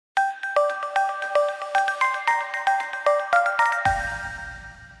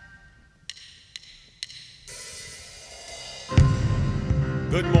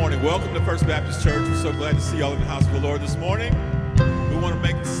Welcome to First Baptist Church. We're so glad to see y'all in the house of the Lord this morning. We want to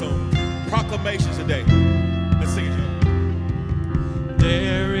make some proclamations today. Let's sing it, y'all.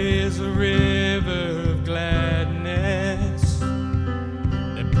 There is a river of gladness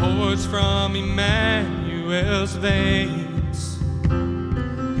that pours from Emmanuel's veins.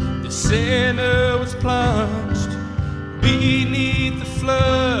 The sinner was plunged beneath the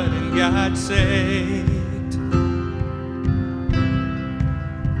flood and God saved.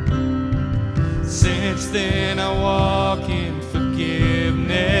 Since then I walk in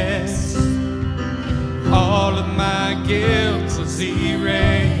forgiveness. All of my guilt was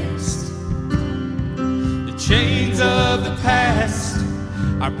erased. The chains of the past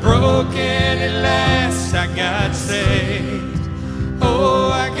are broken at last. I got saved.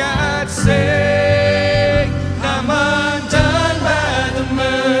 Oh, I got saved. I'm undone by the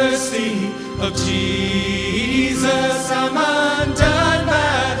mercy of Jesus. I'm undone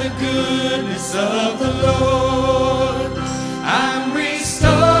by the goodness of the Lord. I'm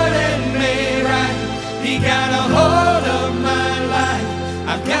restored and made right. He got a hold of my life.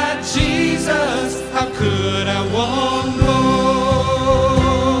 I've got Jesus. How could I want more?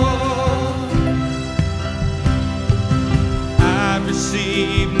 I've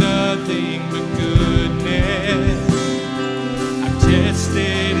received nothing but goodness. I've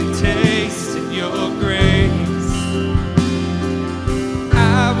tested and tasted your grace.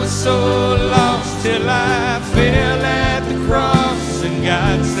 I was so lost till I fell at the cross and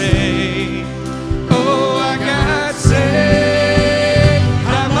got saved. Oh, I got saved.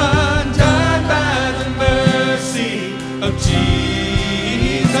 I'm undone by the mercy of Jesus.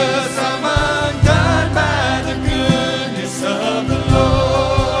 I'm undone by the goodness of the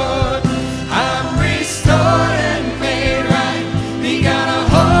Lord. I'm restored and made right. He got a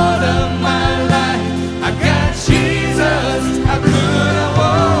hold of my life. I got Jesus. How could I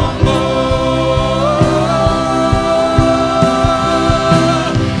want more?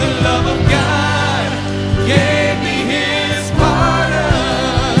 The love of God gave me his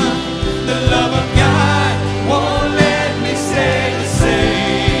pardon. The love of God won't let me stay the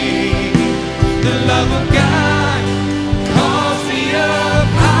same. The love of God calls me up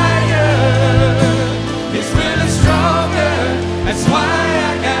higher. It's really stronger. That's why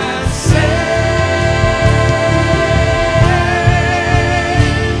I got saved.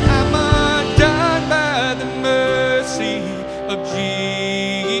 I'm undone by the mercy of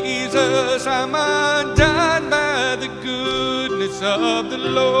Jesus. I'm undone by the goodness of the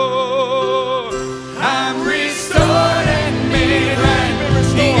Lord. I'm restored and made right.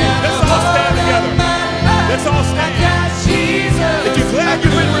 He got a Let's all stand hold together. of my life. Let's all stand. I got Jesus. If you're glad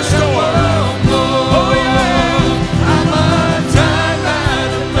you've been restored. Oh yeah. I'm undone by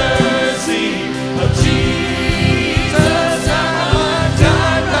the mercy of Jesus. I'm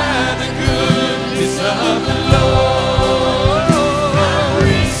undone by the goodness of the Lord. I'm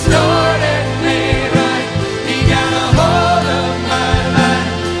restored and made right. He got a hold of my life.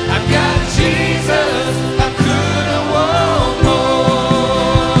 I've got Jesus. How could I want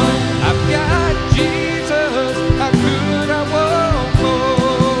more? I've got Jesus. How could I want more?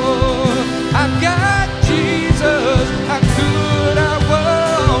 I've got Jesus. How could I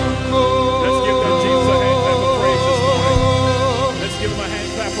want more? Let's give that Jesus a hand clap of praise this morning. Let's give him a hand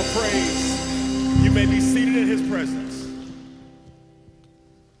clap of praise. You may be seated in his presence.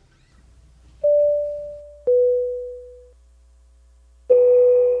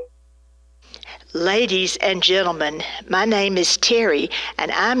 Ladies and gentlemen, my name is Terry, and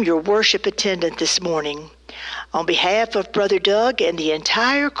I'm your worship attendant this morning. On behalf of Brother Doug and the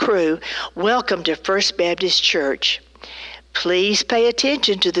entire crew, welcome to First Baptist Church. Please pay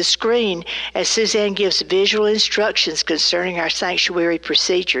attention to the screen as Suzanne gives visual instructions concerning our sanctuary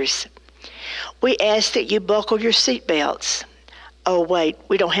procedures. We ask that you buckle your seatbelts. Oh wait,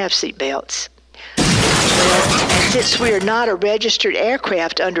 we don't have seatbelts. And since we are not a registered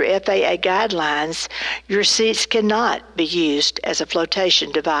aircraft under FAA guidelines, your seats cannot be used as a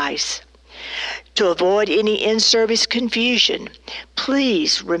flotation device. To avoid any in-service confusion,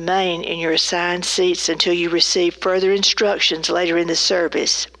 please remain in your assigned seats until you receive further instructions later in the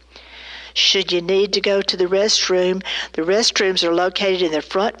service. Should you need to go to the restrooms are located in the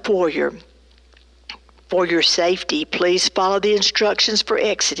front foyer. For your safety, please follow the instructions for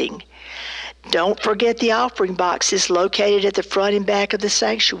exiting. Don't forget the offering boxes located at the front and back of the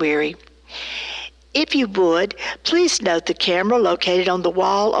sanctuary. If you would, please note the camera located on the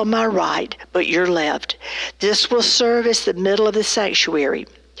wall on my right, but your left. This will serve as the middle of the sanctuary.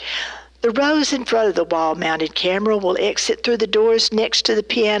 The rows in front of the wall-mounted camera will exit through the doors next to the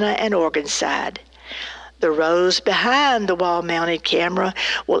piano and organ side. The rows behind the wall-mounted camera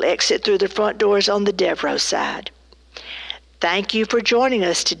will exit through the front doors on the Devereaux side. Thank you for joining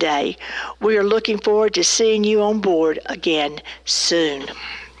us today. We are looking forward to seeing you on board again soon.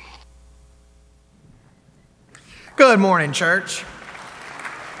 Good morning, church.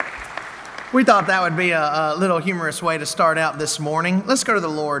 We thought that would be a little humorous way to start out this morning. Let's go to the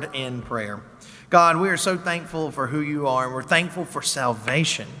Lord in prayer. God, we are so thankful for who you are, and we're thankful for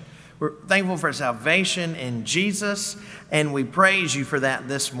salvation. We're thankful for salvation in Jesus, and we praise you for that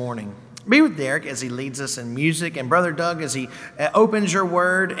this morning. Be with Derek as he leads us in music, and Brother Doug as he opens your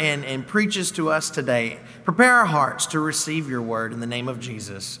word and preaches to us today. Prepare our hearts to receive your word in the name of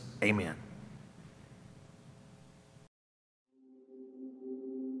Jesus. Amen.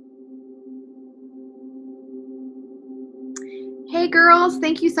 Hey girls,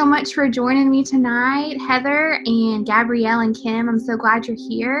 thank you so much for joining me tonight. Heather and Gabrielle and Kim, I'm so glad you're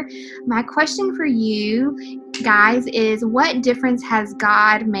here. My question for you guys is, what difference has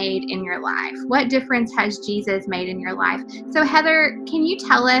God made in your life? What difference has Jesus made in your life? So Heather, can you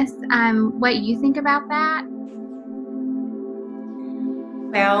tell us what you think about that?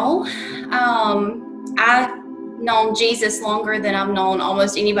 Well, I've known Jesus longer than I've known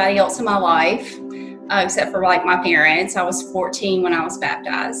almost anybody else in my life. Except for like my parents. I was 14 when I was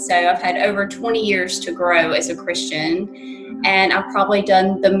baptized. So I've had over 20 years to grow as a Christian. And I've probably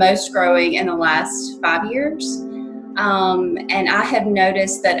done the most growing in the last 5 years. And I have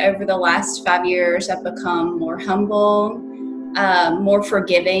noticed that over the last 5 years, I've become more humble, more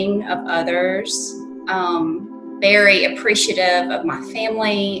forgiving of others, very appreciative of my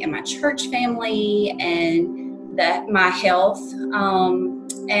family and my church family and my health.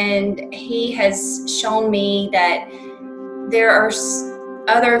 And he has shown me that there are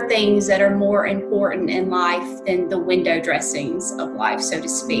other things that are more important in life than the window dressings of life, so to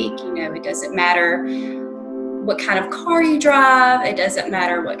speak. You know, it doesn't matter what kind of car you drive. It doesn't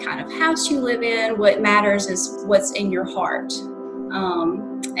matter what kind of house you live in. What matters is what's in your heart.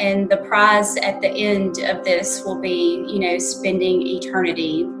 And the prize at the end of this will be, you know, spending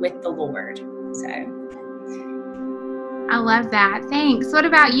eternity with the Lord. So. I love that. Thanks. What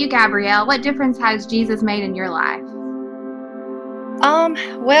about you, Gabrielle? What difference has Jesus made in your life?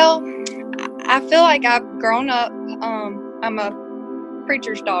 Well, I feel like I've grown up, I'm a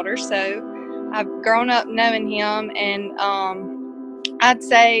preacher's daughter, so I've grown up knowing him, and I'd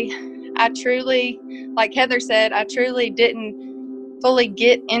say I truly, like Heather said, I truly didn't fully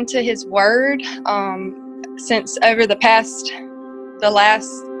get into his word since over the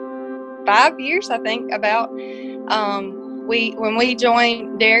last 5 years, I think, about. When we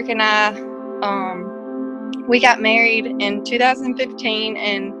joined, Derek and I, we got married in 2015,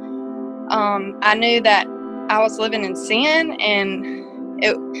 and I knew that I was living in sin, and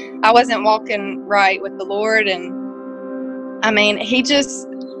I wasn't walking right with the Lord. And I mean,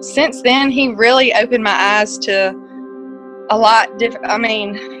 since then, he really opened my eyes to a lot different. I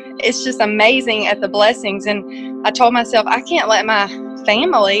mean, it's just amazing at the blessings. And I told myself, I can't let my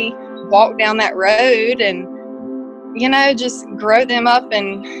family walk down that road and, you know, just grow them up.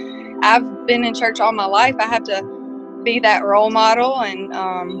 And I've been in church all my life. I have to be that role model, and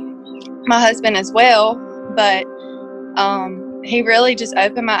my husband as well. But he really just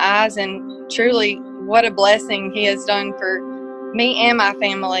opened my eyes, and truly what a blessing he has done for me and my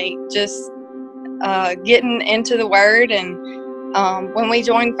family, just getting into the word. And when we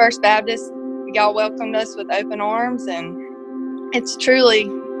joined First Baptist, y'all welcomed us with open arms, and it's truly,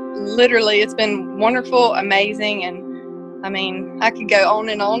 literally, it's been wonderful, amazing. And I mean, I could go on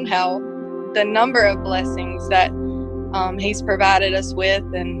and on how the number of blessings that he's provided us with,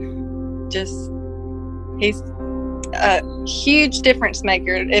 and just he's a huge difference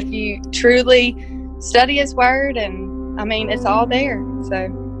maker if you truly study his word. And I mean, it's all there. So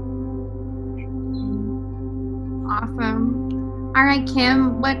awesome. All right,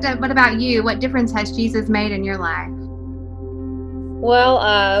 Kim, what about you? What difference has Jesus made in your life?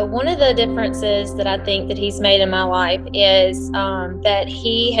 Well, one of the differences that I think that he's made in my life is that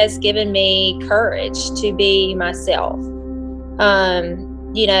he has given me courage to be myself,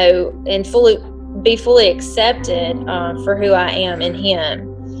 you know, and be fully accepted for who I am in him.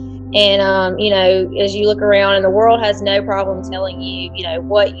 And, you know, as you look around, and the world has no problem telling you, you know,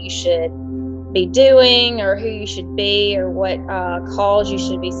 what you should be doing or who you should be or what cause you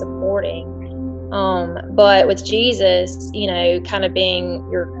should be supporting. But with Jesus, you know, kind of being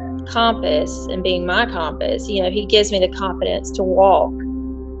your compass and being my compass, you know, he gives me the confidence to walk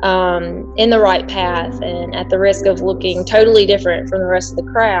in the right path, and at the risk of looking totally different from the rest of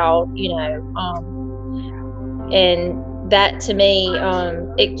the crowd, you know, and that to me,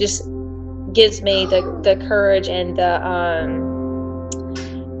 it just gives me the courage and the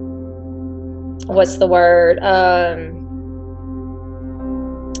what's the word?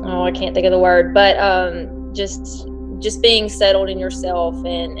 Oh, I can't think of the word, but just being settled in yourself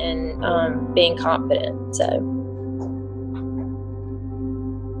and being confident. So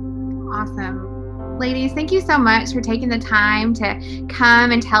awesome. Ladies, thank you so much for taking the time to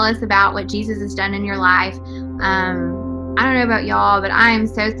come and tell us about what Jesus has done in your life. I don't know about y'all, but I am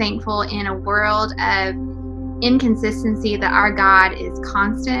so thankful in a world of inconsistency that our God is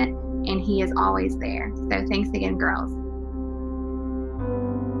constant and He is always there. So thanks again, girls.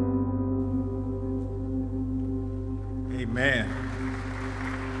 Amen.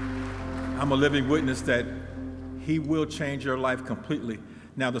 I'm a living witness that He will change your life completely.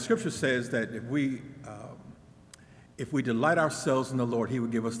 Now, the scripture says that if we delight ourselves in the Lord, He will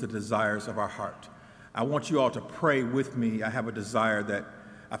give us the desires of our heart. I want you all to pray with me. I have a desire that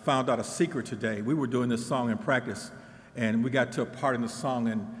I found out a secret today. We were doing this song in practice, and we got to a part in the song,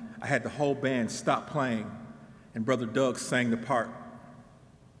 and I had the whole band stop playing, and Brother Doug sang the part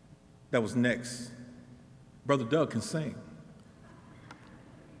that was next. Brother Doug can sing.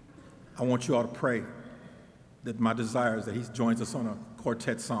 I want you all to pray that my desire is that he joins us on a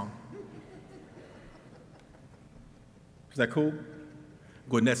quartet song. Is that cool?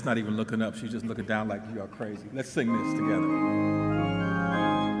 Gwynette's not even looking up. She's just looking down like you are crazy. Let's sing this together.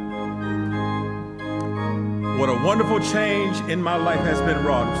 What a wonderful change in my life has been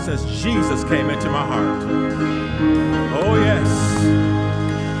wrought since Jesus came into my heart. Oh, yes.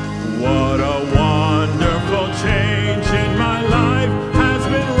 What a wonderful change in my life has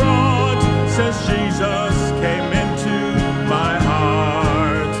been wrought since Jesus came into my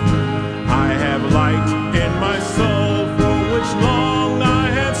heart. I have light in my soul for which long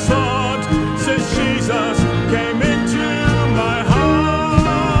I had sought since Jesus came into my heart.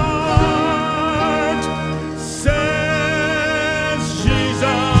 Since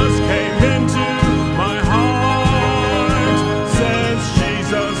Jesus came into my heart. Since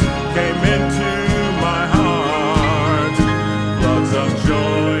Jesus came into my heart. Floods of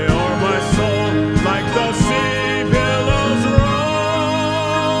joy o'er my soul like the sea billows roll.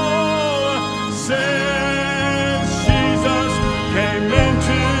 Since Jesus came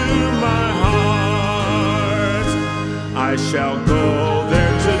into my heart, I shall go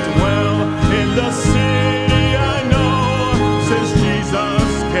there to dwell in the city I know. Since Jesus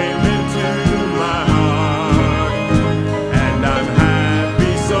came into my heart, and I'm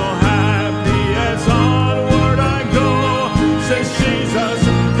happy, so happy as onward I go. Since Jesus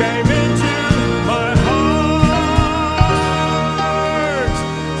came into my heart.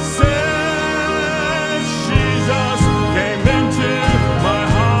 Since Jesus came into my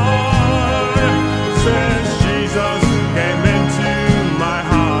heart. Since Jesus came into my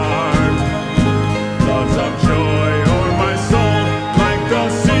heart. Floods of joy o'er my soul like the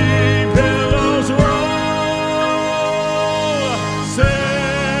sea billows roll.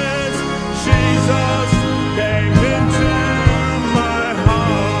 Since Jesus came into my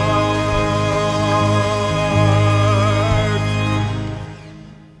heart.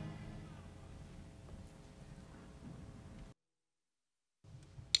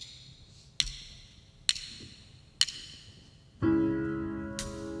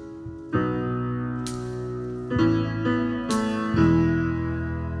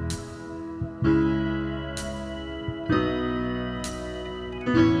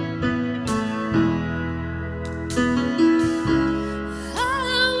 I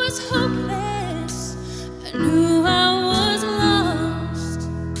was hopeless, I knew I was lost,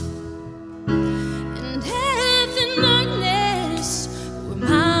 and death and darkness were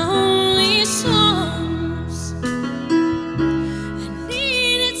my only songs. I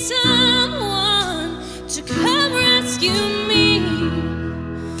needed someone to come rescue me,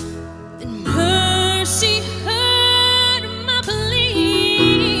 then mercy heard my plea.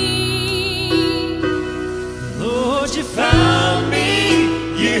 Lord, you found me,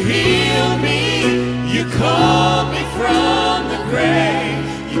 you healed me, you called me from the grave.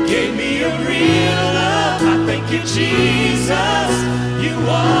 You gave me a real love, I thank you, Jesus. You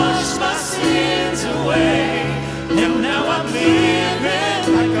washed my sins away, and now I'm living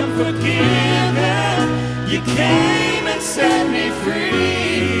like I'm forgiven. You came and set me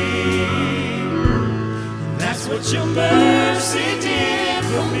free. That's what your mercy did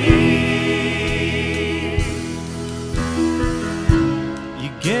for me. You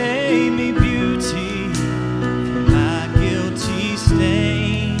gave me beauty for my guilty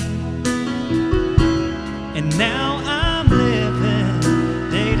stain, and now I'm living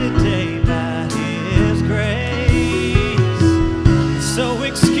day to day by His grace. So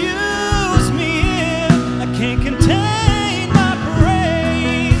excuse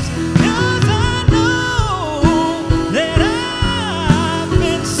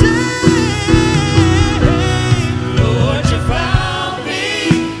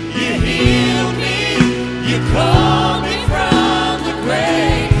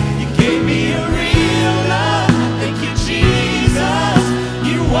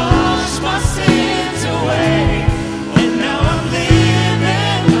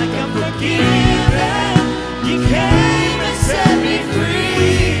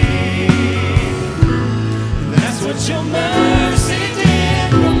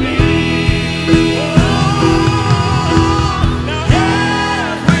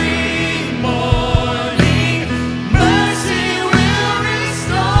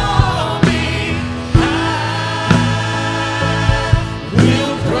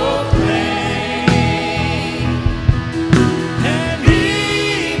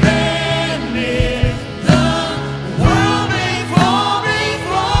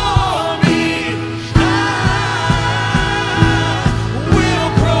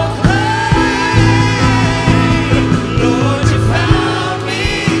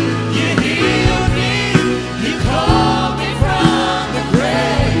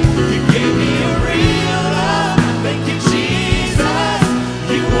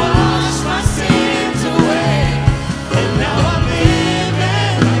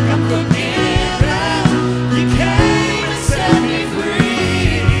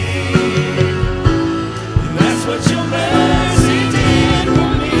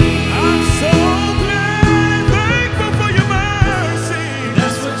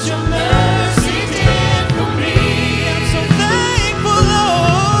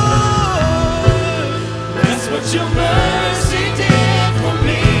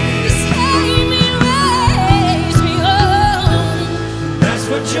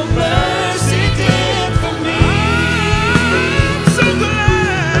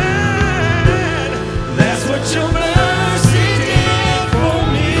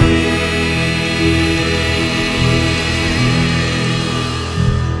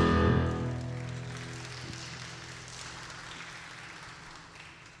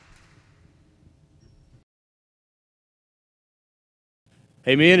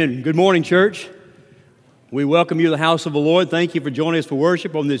Amen, and good morning, church. We welcome you to the house of the Lord. Thank you for joining us for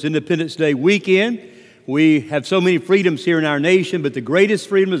worship on this Independence Day weekend. We have so many freedoms here in our nation, but the greatest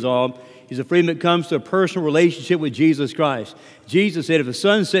freedom of all is the freedom that comes to a personal relationship with Jesus Christ. Jesus said, if the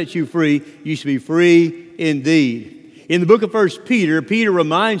Son sets you free, you should be free indeed. In the book of 1 Peter, Peter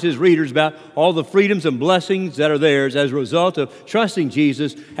reminds his readers about all the freedoms and blessings that are theirs as a result of trusting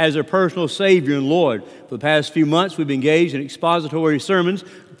Jesus as their personal Savior and Lord. For the past few months, we've engaged in expository sermons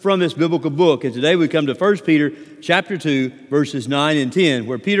from this biblical book. And today we come to 1 Peter chapter 2, verses 9 and 10,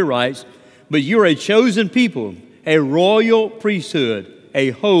 where Peter writes, "But you are a chosen people, a royal priesthood, a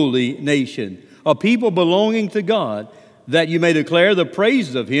holy nation, a people belonging to God, that you may declare the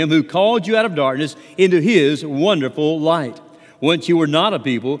praises of him who called you out of darkness into his wonderful light. Once you were not a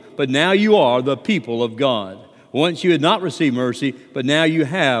people, but now you are the people of God. Once you had not received mercy, but now you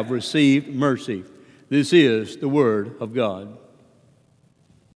have received mercy." This is the word of God.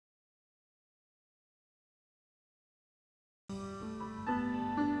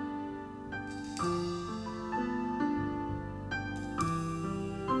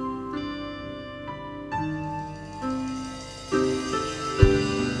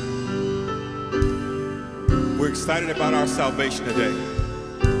 We're excited about our salvation today,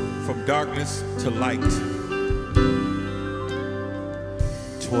 from darkness to light.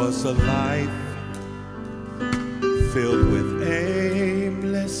 'Twas a life filled with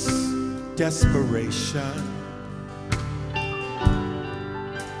aimless desperation,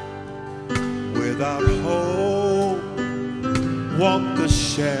 without hope walked the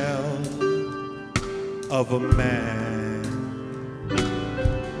shell of a man.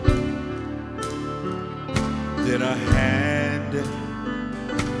 Then a hand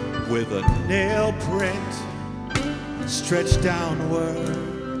with a nail print stretched downward.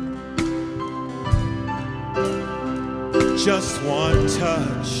 Just one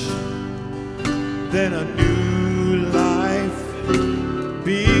touch, then a new life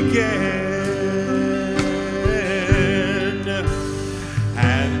began.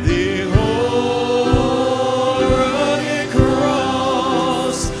 And the old rugged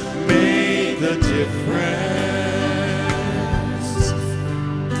cross made the difference.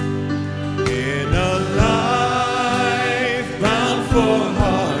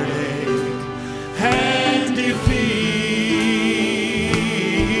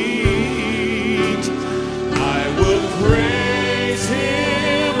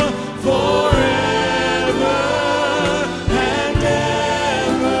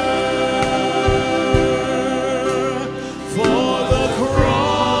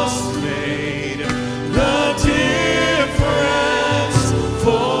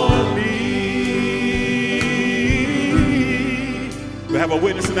 A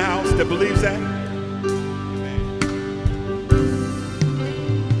witness in the house that believes that?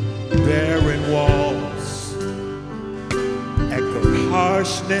 Barren walls echo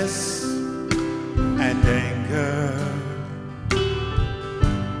harshness and anger.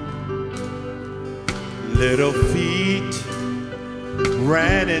 Little feet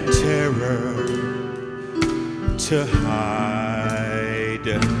ran in terror to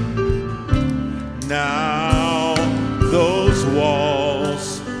hide. Now those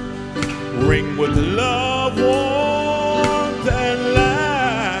walls ring with love, warmth, and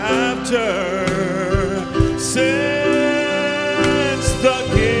laughter, since the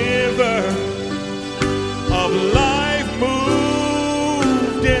giver of life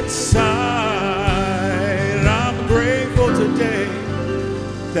moved inside. I'm grateful today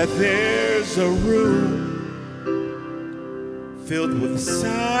that there's a room filled with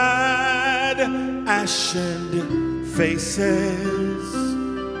sad, ashen faces.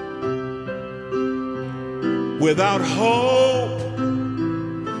 Without hope,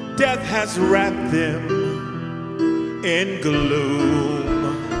 death has wrapped them in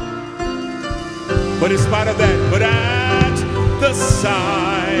gloom. But in spite of that, but at the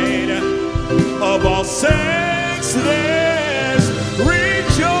side of all saints, there's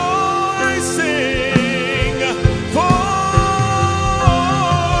rejoicing, for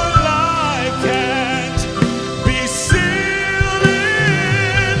life can't be sealed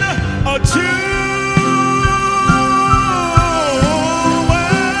in a tomb.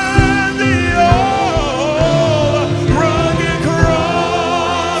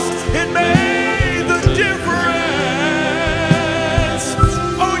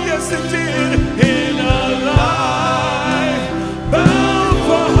 It did in a life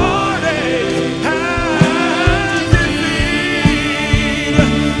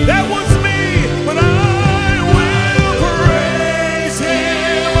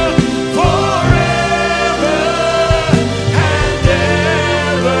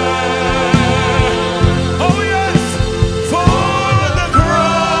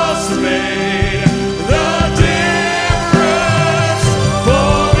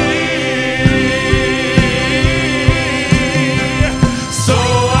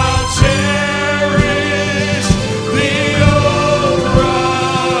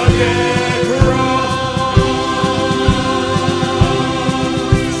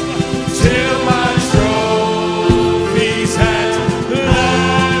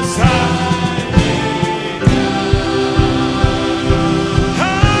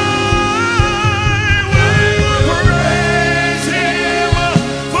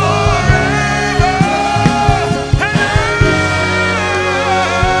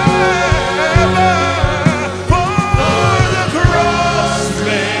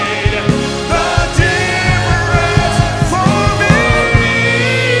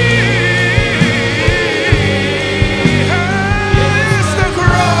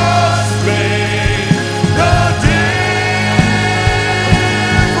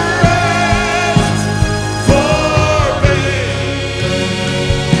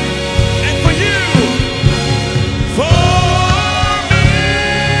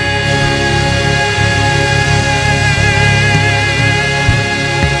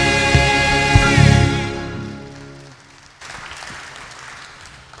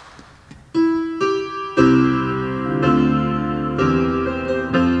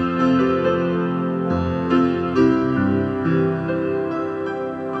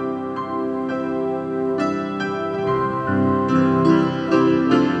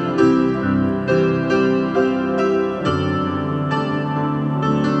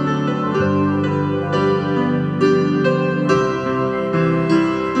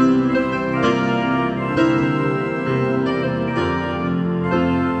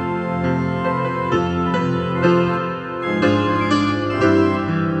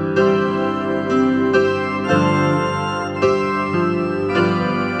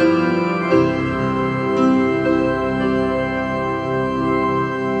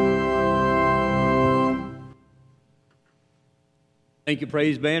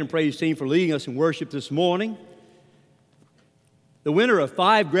praise band and praise team for leading us in worship this morning. The winner of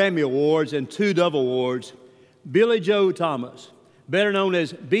 5 Grammy Awards and 2 Dove Awards, Billy Joe Thomas, better known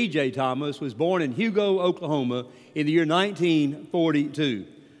as B.J. Thomas, was born in Hugo, Oklahoma in the year 1942.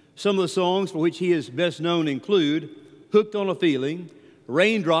 Some of the songs for which he is best known include Hooked on a Feeling,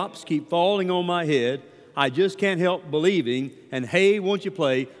 Raindrops Keep Falling on My Head, I Just Can't Help Believing, and Hey, Won't You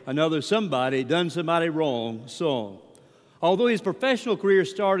Play Another Somebody Done Somebody Wrong song. Although his professional career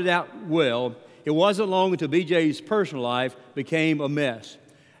started out well, it wasn't long until BJ's personal life became a mess.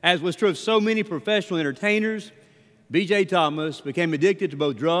 As was true of so many professional entertainers, B.J. Thomas became addicted to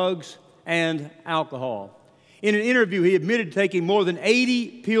both drugs and alcohol. In an interview, he admitted to taking more than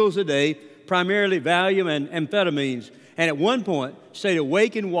 80 pills a day, primarily Valium and amphetamines, and at one point stayed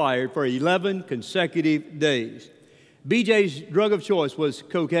awake and wired for 11 consecutive days. BJ's drug of choice was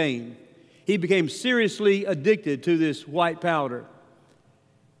cocaine. He became seriously addicted to this white powder.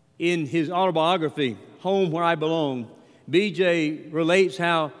 In his autobiography, Home Where I Belong, BJ relates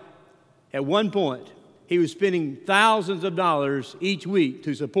how at one point he was spending thousands of dollars each week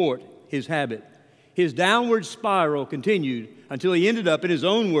to support his habit. His downward spiral continued until he ended up, in his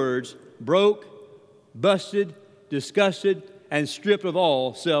own words, broke, busted, disgusted, and stripped of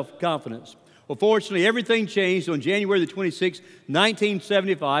all self-confidence. Well, fortunately, everything changed on January the 26th,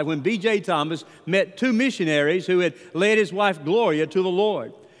 1975, when B.J. Thomas met 2 missionaries who had led his wife Gloria to the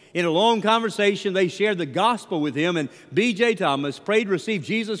Lord. In a long conversation, they shared the gospel with him, and B.J. Thomas prayed to receive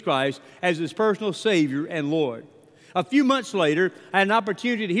Jesus Christ as his personal Savior and Lord. A few months later, I had an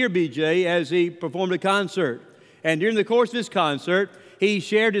opportunity to hear B.J. as he performed a concert. And during the course of this concert, he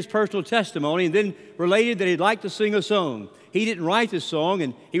shared his personal testimony and then related that he'd like to sing a song. He didn't write this song,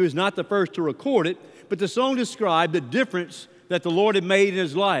 and he was not the first to record it, but the song described the difference that the Lord had made in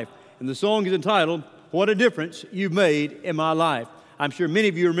his life. And the song is entitled, What a Difference You've Made in My Life. I'm sure many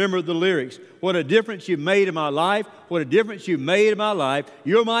of you remember the lyrics. What a difference you've made in my life. What a difference you've made in my life.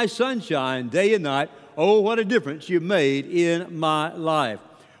 You're my sunshine day and night. Oh, what a difference you've made in my life.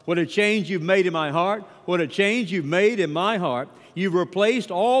 What a change you've made in my heart. What a change you've made in my heart. You've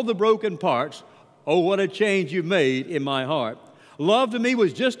replaced all the broken parts. Oh, what a change you've made in my heart. Love to me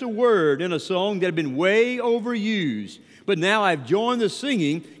was just a word in a song that had been way overused. But now I've joined the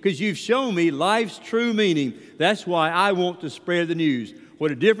singing because you've shown me life's true meaning. That's why I want to spread the news. What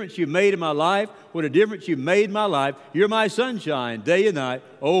a difference you've made in my life. What a difference you've made in my life. You're my sunshine day and night.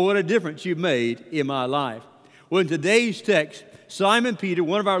 Oh, what a difference you've made in my life. Well, in today's text, Simon Peter,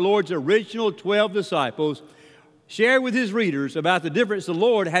 one of our Lord's original 12 disciples, shared with his readers about the difference the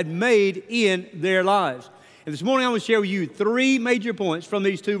Lord had made in their lives. And this morning I want to share with you 3 major points from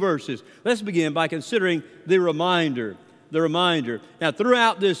these 2 verses. Let's begin by considering the reminder. The reminder. Now,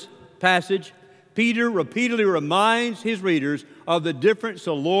 throughout this passage, Peter repeatedly reminds his readers of the difference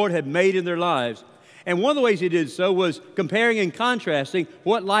the Lord had made in their lives. And one of the ways he did so was comparing and contrasting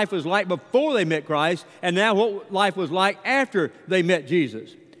what life was like before they met Christ and now what life was like after they met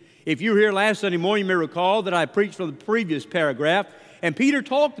Jesus. If you were here last Sunday morning, you may recall that I preached from the previous paragraph, and Peter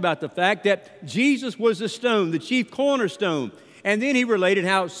talked about the fact that Jesus was the stone, the chief cornerstone. And then he related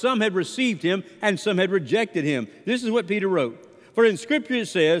how some had received him and some had rejected him. This is what Peter wrote. For in Scripture it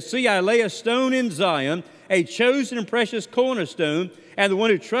says, See, I lay a stone in Zion, a chosen and precious cornerstone, and the one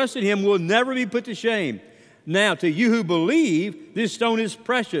who trusts in him will never be put to shame. Now, to you who believe, this stone is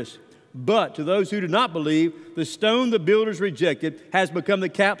precious. But to those who do not believe, the stone the builders rejected has become the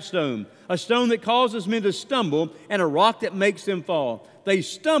capstone, a stone that causes men to stumble and a rock that makes them fall. They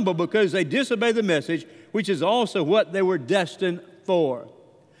stumble because they disobey the message, which is also what they were destined for.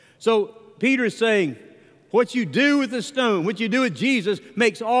 So Peter is saying, what you do with the stone, what you do with Jesus,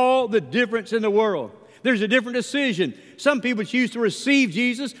 makes all the difference in the world. There's a different decision. Some people choose to receive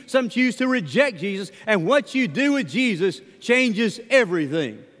Jesus, some choose to reject Jesus, and what you do with Jesus changes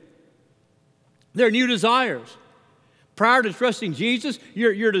everything. There are new desires. Prior to trusting Jesus,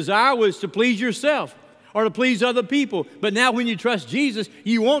 your desire was to please yourself or to please other people. But now when you trust Jesus,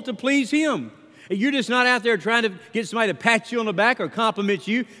 you want to please Him. You're just not out there trying to get somebody to pat you on the back or compliment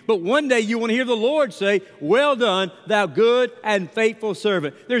you, but one day you want to hear the Lord say, well done, thou good and faithful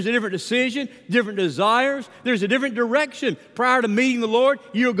servant. There's a different decision, different desires. There's a different direction. Prior to meeting the Lord,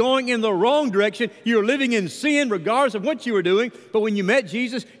 you're going in the wrong direction. You're living in sin regardless of what you were doing. But when you met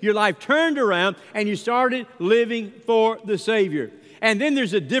Jesus, your life turned around and you started living for the Savior. And then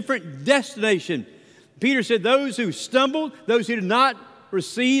there's a different destination. Peter said those who stumbled, those who did not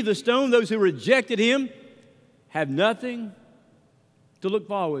receive the stone, those who rejected Him, have nothing to look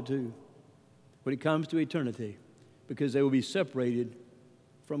forward to when it comes to eternity, because they will be separated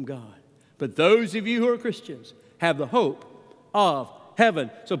from God. But those of you who are Christians have the hope of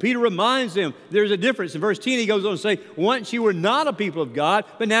heaven. So Peter reminds them there's a difference. In verse 10, he goes on to say, once you were not a people of God,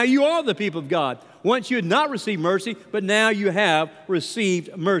 but now you are the people of God. Once you had not received mercy, but now you have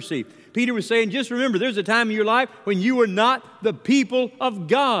received mercy. Peter was saying, just remember, there's a time in your life when you were not the people of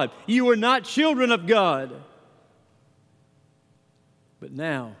God. You were not children of God. But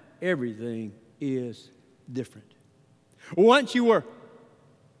now everything is different. Once you were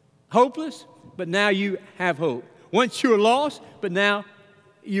hopeless, but now you have hope. Once you were lost, but now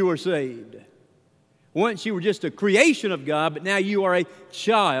you are saved. Once you were just a creation of God, but now you are a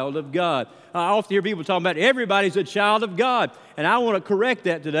child of God. I often hear people talking about everybody's a child of God. And I want to correct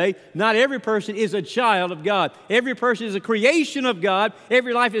that today. Not every person is a child of God. Every person is a creation of God.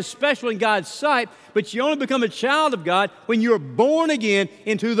 Every life is special in God's sight. But you only become a child of God when you are born again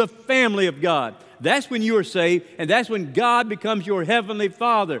into the family of God. That's when you are saved, and that's when God becomes your heavenly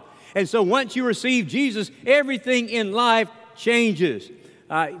Father. And so once you receive Jesus, everything in life changes.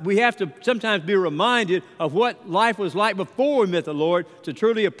 We have to sometimes be reminded of what life was like before we met the Lord to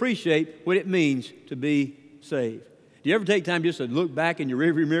truly appreciate what it means to be saved. Do you ever take time just to look back in your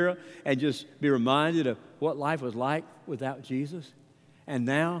rearview mirror and just be reminded of what life was like without Jesus? And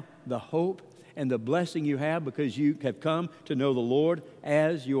now the hope and the blessing you have because you have come to know the Lord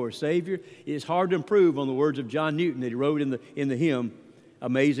as your Savior. It's hard to improve on the words of John Newton that he wrote in the hymn,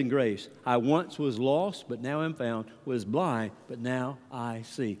 Amazing Grace. I once was lost, but now am found, was blind, but now I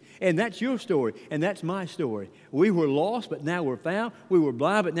see. And that's your story, and that's my story. We were lost, but now we're found. We were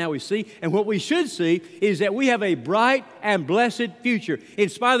blind, but now we see. And what we should see is that we have a bright and blessed future. In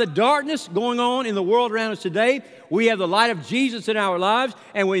spite of the darkness going on in the world around us today, we have the light of Jesus in our lives,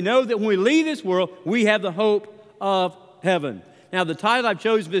 and we know that when we leave this world, we have the hope of heaven. Now, the title I've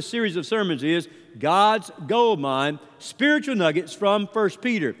chosen for this series of sermons is God's Gold Mine, Spiritual Nuggets from 1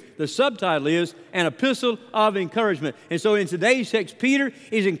 Peter. The subtitle is An Epistle of Encouragement. And so in today's text, Peter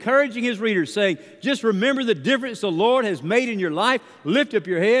is encouraging his readers, saying, just remember the difference the Lord has made in your life. Lift up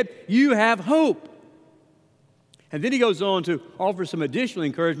your head. You have hope. And then he goes on to offer some additional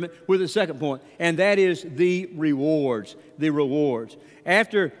encouragement with the second point, and that is the rewards. The rewards.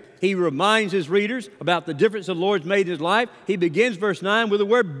 After he reminds his readers about the difference the Lord's made in his life, he begins verse 9 with the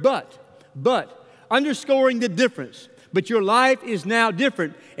word but, underscoring the difference. But your life is now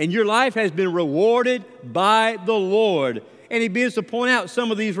different, and your life has been rewarded by the Lord. And he begins to point out some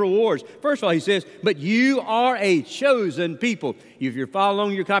of these rewards. First of all, he says, but you are a chosen people. If you're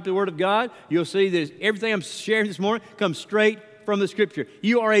following your copy of the Word of God, you'll see that everything I'm sharing this morning comes straight from the Scripture.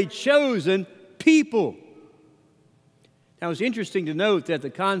 You are a chosen people. Now, it's interesting to note that the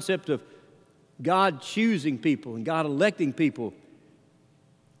concept of God choosing people and God electing people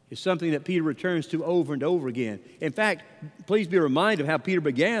is something that Peter returns to over and over again. In fact, please be reminded of how Peter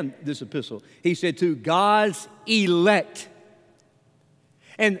began this epistle. He said, to God's elect.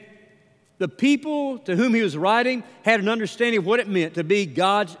 And the people to whom he was writing had an understanding of what it meant to be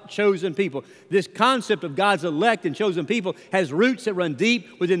God's chosen people. This concept of God's elect and chosen people has roots that run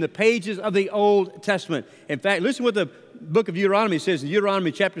deep within the pages of the Old Testament. In fact, listen what the book of Deuteronomy says in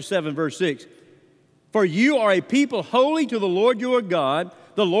Deuteronomy chapter 7, verse 6. For you are a people holy to the Lord your God.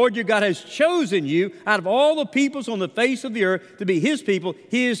 The Lord your God has chosen you out of all the peoples on the face of the earth to be his people,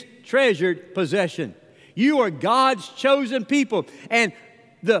 his treasured possession. You are God's chosen people. And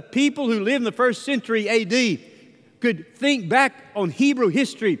the people who lived in the first century A.D. could think back on Hebrew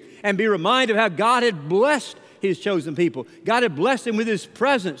history and be reminded of how God had blessed his chosen people. God had blessed them with his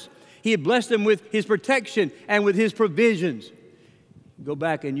presence. He had blessed them with his protection and with his provisions. Go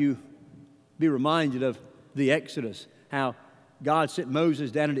back and you be reminded of the Exodus, how God sent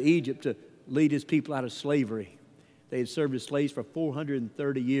Moses down into Egypt to lead his people out of slavery. They had served as slaves for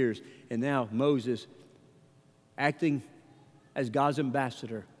 430 years, and now Moses, acting as God's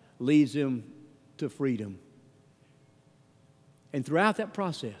ambassador, leads them to freedom. And throughout that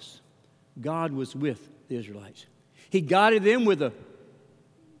process, God was with the Israelites. He guided them with a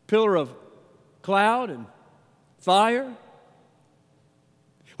pillar of cloud and fire.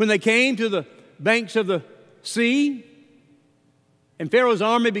 When they came to the banks of the sea, and Pharaoh's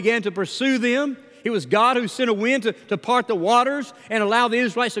army began to pursue them, it was God who sent a wind to part the waters and allow the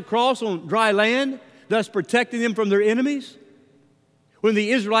Israelites to cross on dry land, thus protecting them from their enemies. When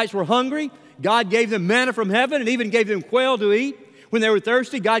the Israelites were hungry, God gave them manna from heaven and even gave them quail to eat. When they were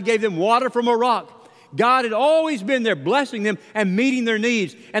thirsty, God gave them water from a rock. God had always been there blessing them and meeting their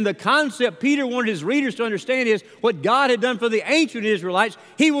needs. And the concept Peter wanted his readers to understand is what God had done for the ancient Israelites,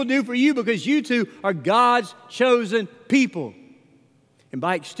 he will do for you because you too are God's chosen people. And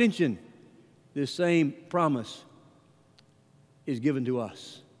by extension, this same promise is given to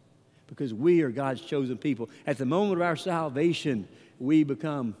us because we are God's chosen people. At the moment of our salvation, we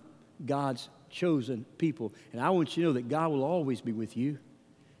become God's chosen people. And I want you to know that God will always be with you.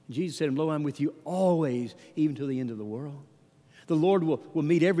 Jesus said, lo, I'm with you always, even to the end of the world. The Lord will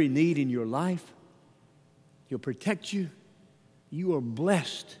meet every need in your life. He'll protect you. You are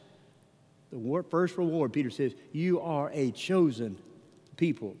blessed. The first reward, Peter says, you are a chosen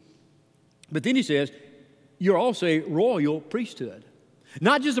people. But then he says, you're also a royal priesthood.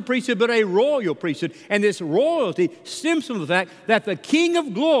 Not just a priesthood, but a royal priesthood. And this royalty stems from the fact that the King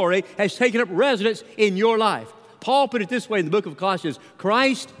of glory has taken up residence in your life. Paul put it this way in the book of Colossians,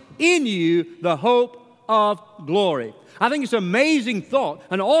 Christ in you, the hope of glory. I think it's an amazing thought,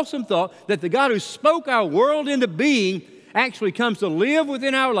 an awesome thought, that the God who spoke our world into being actually comes to live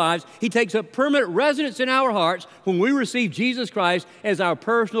within our lives. He takes up permanent residence in our hearts when we receive Jesus Christ as our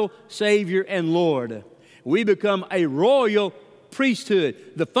personal Savior and Lord. We become a royal priesthood.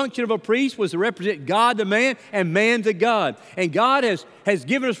 The function of a priest was to represent God to man and man to God. And God has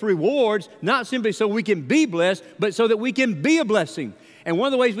given us rewards, not simply so we can be blessed, but so that we can be a blessing. And one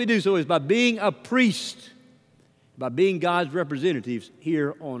of the ways we do so is by being a priest, by being God's representatives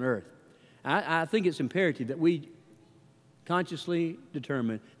here on earth. I think it's imperative that we consciously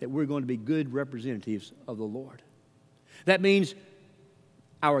determine that we're going to be good representatives of the Lord. That means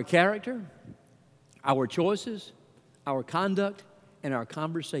our character, our choices, our conduct, and our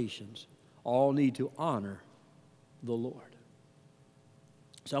conversations all need to honor the Lord.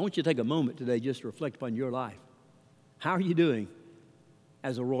 So I want you to take a moment today just to reflect upon your life. How are you doing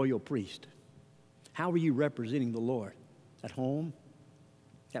as a royal priest? How are you representing the Lord? At home?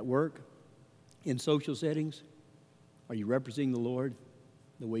 At work? In social settings? Are you representing the Lord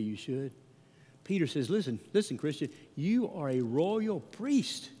the way you should? Peter says, listen, Christian, you are a royal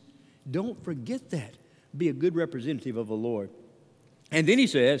priest. Don't forget that. Be a good representative of the Lord. And then he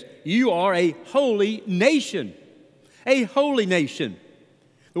says, you are a holy nation. A holy nation.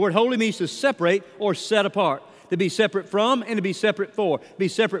 The word holy means to separate or set apart. To be separate from and to be separate for. Be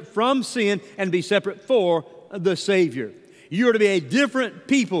separate from sin and be separate for the Savior. You are to be a different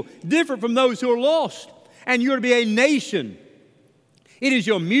people, different from those who are lost. And you are to be a nation. It is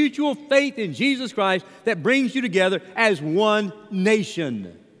your mutual faith in Jesus Christ that brings you together as one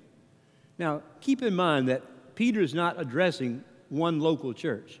nation. Now, keep in mind that Peter is not addressing one local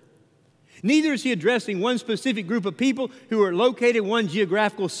church. Neither is he addressing one specific group of people who are located in one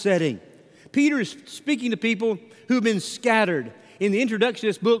geographical setting. Peter is speaking to people who have been scattered. In the introduction to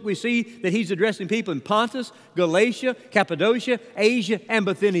this book, we see that he's addressing people in Pontus, Galatia, Cappadocia, Asia, and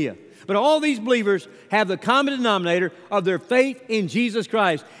Bithynia. But all these believers have the common denominator of their faith in Jesus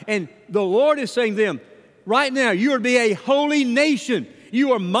Christ. And the Lord is saying to them, right now, you are to be a holy nation.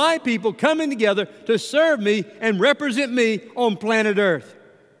 You are my people coming together to serve me and represent me on planet Earth.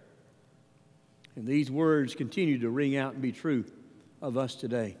 And these words continue to ring out and be true of us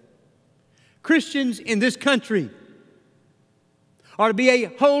today. Christians in this country are to be a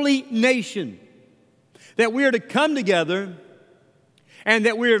holy nation, that we are to come together and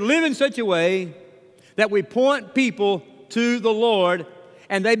that we are to live in such a way that we point people to the Lord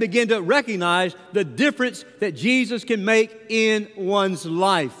and they begin to recognize the difference that Jesus can make in one's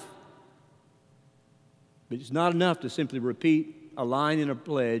life. But it's not enough to simply repeat a line in a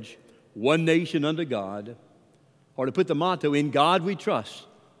pledge, one nation under God, or to put the motto, in God we trust,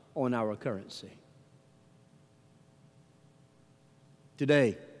 on our currency.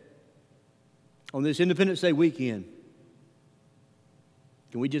 Today, on this Independence Day weekend,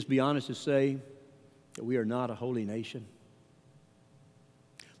 can we just be honest and say that we are not a holy nation?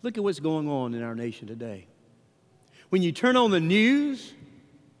 Look at what's going on in our nation today. When you turn on the news,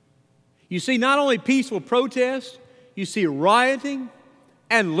 you see not only peaceful protests, you see rioting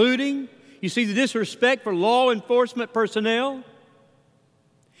and looting. You see the disrespect for law enforcement personnel.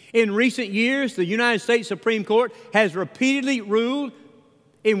 In recent years, the United States Supreme Court has repeatedly ruled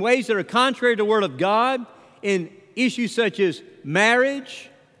in ways that are contrary to the Word of God in issues such as marriage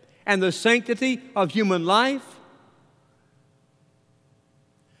and the sanctity of human life.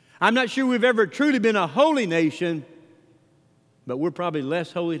 I'm not sure we've ever truly been a holy nation, but we're probably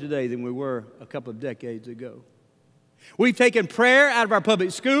less holy today than we were a couple of decades ago. We've taken prayer out of our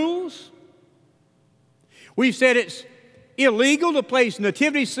public schools. We've said it's illegal to place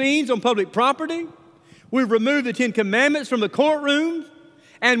nativity scenes on public property. We've removed the 10 Commandments from the courtrooms.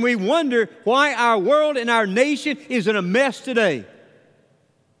 And we wonder why our world and our nation is in a mess today.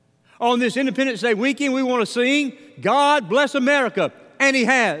 On this Independence Day weekend, we want to sing, God Bless America, and He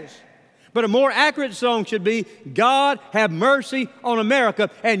has. But a more accurate song should be, God have mercy on America,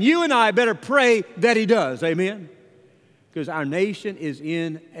 and you and I better pray that He does, amen? Because our nation is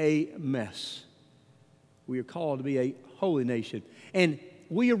in a mess. We are called to be a holy nation. And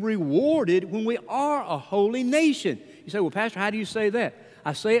we are rewarded when we are a holy nation. You say, well, Pastor, how do you say that?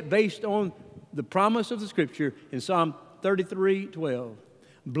 I say it based on the promise of the Scripture in Psalm 33:12.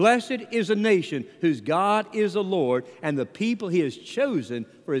 Blessed is a nation whose God is the Lord, and the people he has chosen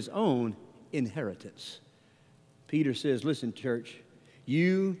for his own inheritance. Peter says, listen, church,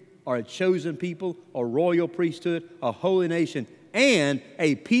 you are a chosen people, a royal priesthood, a holy nation, and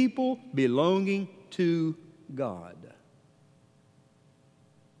a people belonging to God.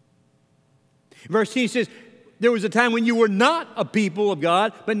 Verse 10 says, there was a time when you were not a people of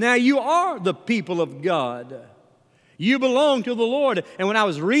God, but now you are the people of God. You belong to the Lord. And when I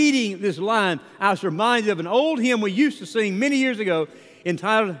was reading this line, I was reminded of an old hymn we used to sing many years ago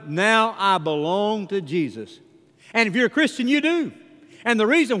entitled, Now I Belong to Jesus. And if you're a Christian, you do. And the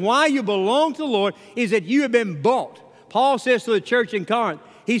reason why you belong to the Lord is that you have been bought. Paul says to the church in Corinth,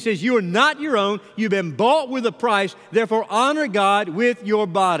 he says, you are not your own. You've been bought with a price. Therefore, honor God with your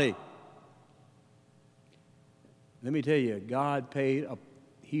body. Let me tell you, God paid a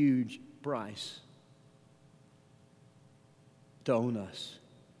huge price to own us.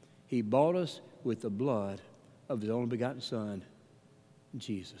 He bought us with the blood of his only begotten Son,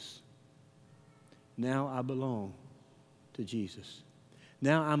 Jesus. Now I belong to Jesus.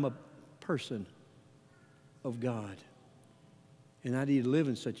 Now I'm a person of God. And I need to live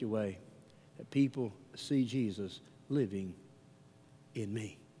in such a way that people see Jesus living in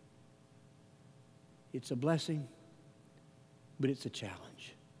me. It's a blessing, but it's a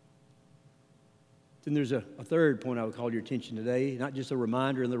challenge. Then there's a third point I would call your attention today, not just a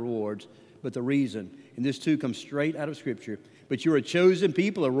reminder and the rewards, but the reason. And this too comes straight out of Scripture. But you're a chosen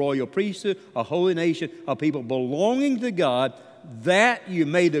people, a royal priesthood, a holy nation, a people belonging to God, that you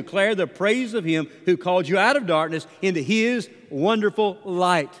may declare the praise of him who called you out of darkness into his wonderful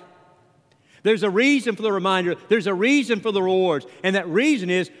light. There's a reason for the reminder. There's a reason for the rewards. And that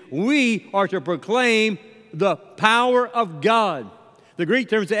reason is we are to proclaim the power of God. The Greek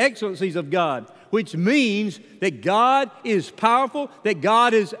term is the excellencies of God, which means that God is powerful, that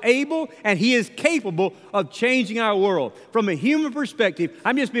God is able, and he is capable of changing our world. From a human perspective,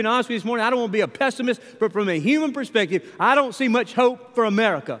 I'm just being honest with you this morning, I don't want to be a pessimist, but from a human perspective, I don't see much hope for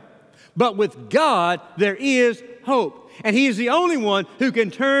America. But with God, there is hope. And he is the only one who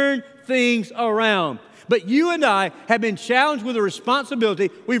can turn things around. But you and I have been challenged with a responsibility.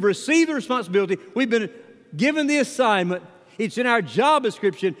 We've received the responsibility. We've been given the assignment. It's in our job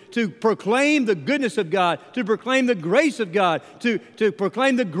description to proclaim the goodness of God, to proclaim the grace of God, to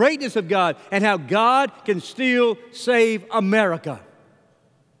proclaim the greatness of God, and how God can still save America.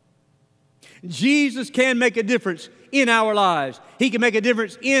 Jesus can make a difference in our lives. He can make a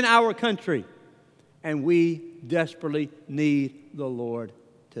difference in our country. And we desperately need the Lord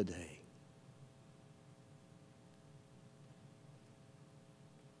today.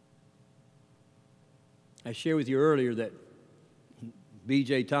 I shared with you earlier that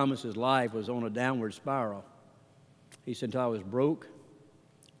B.J. Thomas's life was on a downward spiral. He said, until I was broke,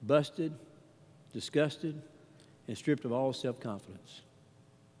 busted, disgusted, and stripped of all self-confidence.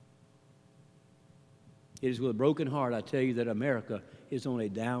 It is with a broken heart I tell you that America is on a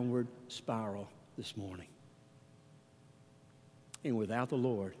downward spiral this morning. And without the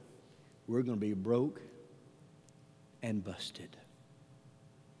Lord, we're going to be broke and busted.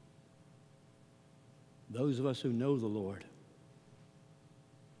 Those of us who know the Lord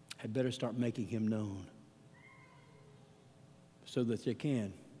had better start making him known so that there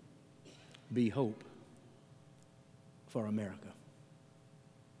can be hope for America.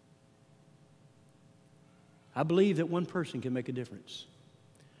 I believe that one person can make a difference.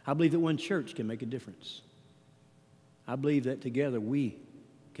 I believe that one church can make a difference. I believe that together we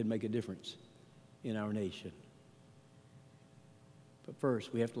can make a difference in our nation. But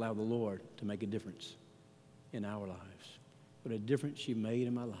first, we have to allow the Lord to make a difference in our lives. What a difference you made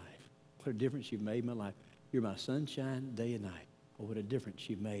in my life. What a difference you've made in my life. You're my sunshine day and night. Oh, what a difference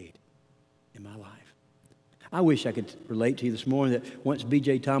you've made in my life. I wish I could relate to you this morning that once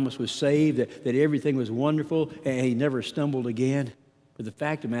B.J. Thomas was saved, that everything was wonderful and he never stumbled again. But the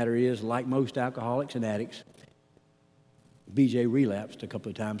fact of the matter is, like most alcoholics and addicts, B.J. relapsed a couple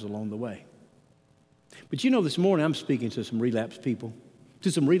of times along the way. But you know, this morning I'm speaking to some relapsed people,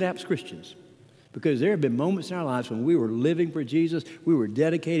 to some relapsed Christians. Because there have been moments in our lives when we were living for Jesus, we were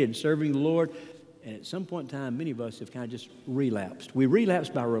dedicated in serving the Lord, and at some point in time, many of us have kind of just relapsed. We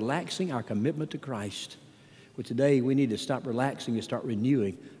relapsed by relaxing our commitment to Christ. But today, we need to stop relaxing and start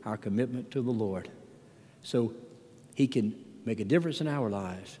renewing our commitment to the Lord so he can make a difference in our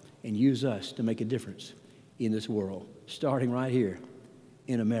lives and use us to make a difference in this world, starting right here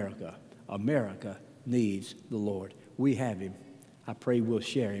in America. America needs the Lord. We have him. I pray we'll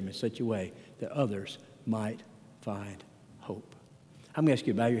share him in such a way that others might find hope. I'm going to ask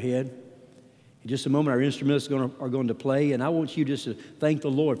you to bow your head. In just a moment, our instruments are going to play, and I want you just to thank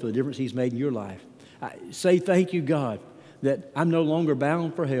the Lord for the difference he's made in your life. Say, thank you, God, that I'm no longer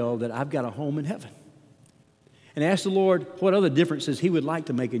bound for hell, that I've got a home in heaven. And ask the Lord what other differences he would like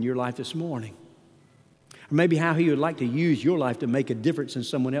to make in your life this morning. Or maybe how he would like to use your life to make a difference in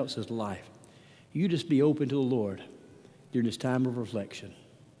someone else's life. You just be open to the Lord during this time of reflection.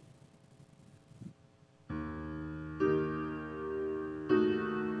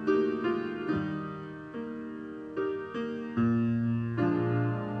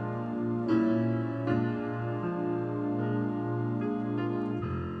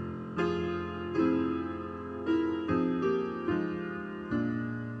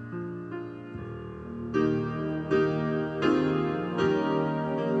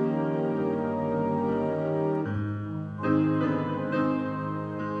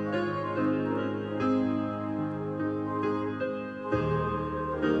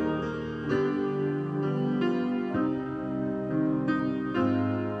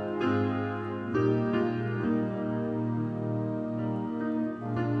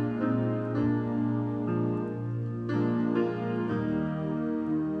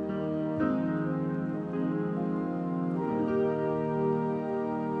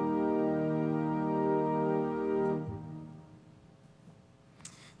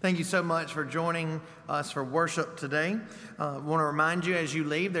 Thank you so much for joining us for worship today. I want to remind you as you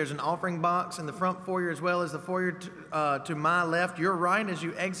leave, there's an offering box in the front foyer as well as the foyer to my left, your right as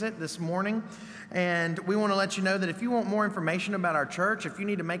you exit this morning. And we want to let you know that if you want more information about our church, if you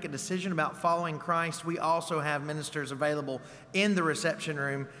need to make a decision about following Christ, we also have ministers available in the reception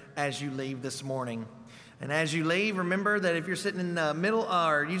room as you leave this morning. And as you leave, remember that if you're sitting in the middle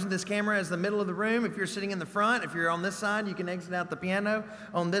or using this camera as the middle of the room, if you're sitting in the front, if you're on this side, you can exit out the piano.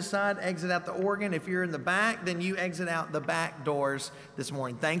 On this side, exit out the organ. If you're in the back, then you exit out the back doors this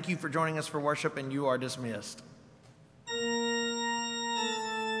morning. Thank you for joining us for worship, and you are dismissed.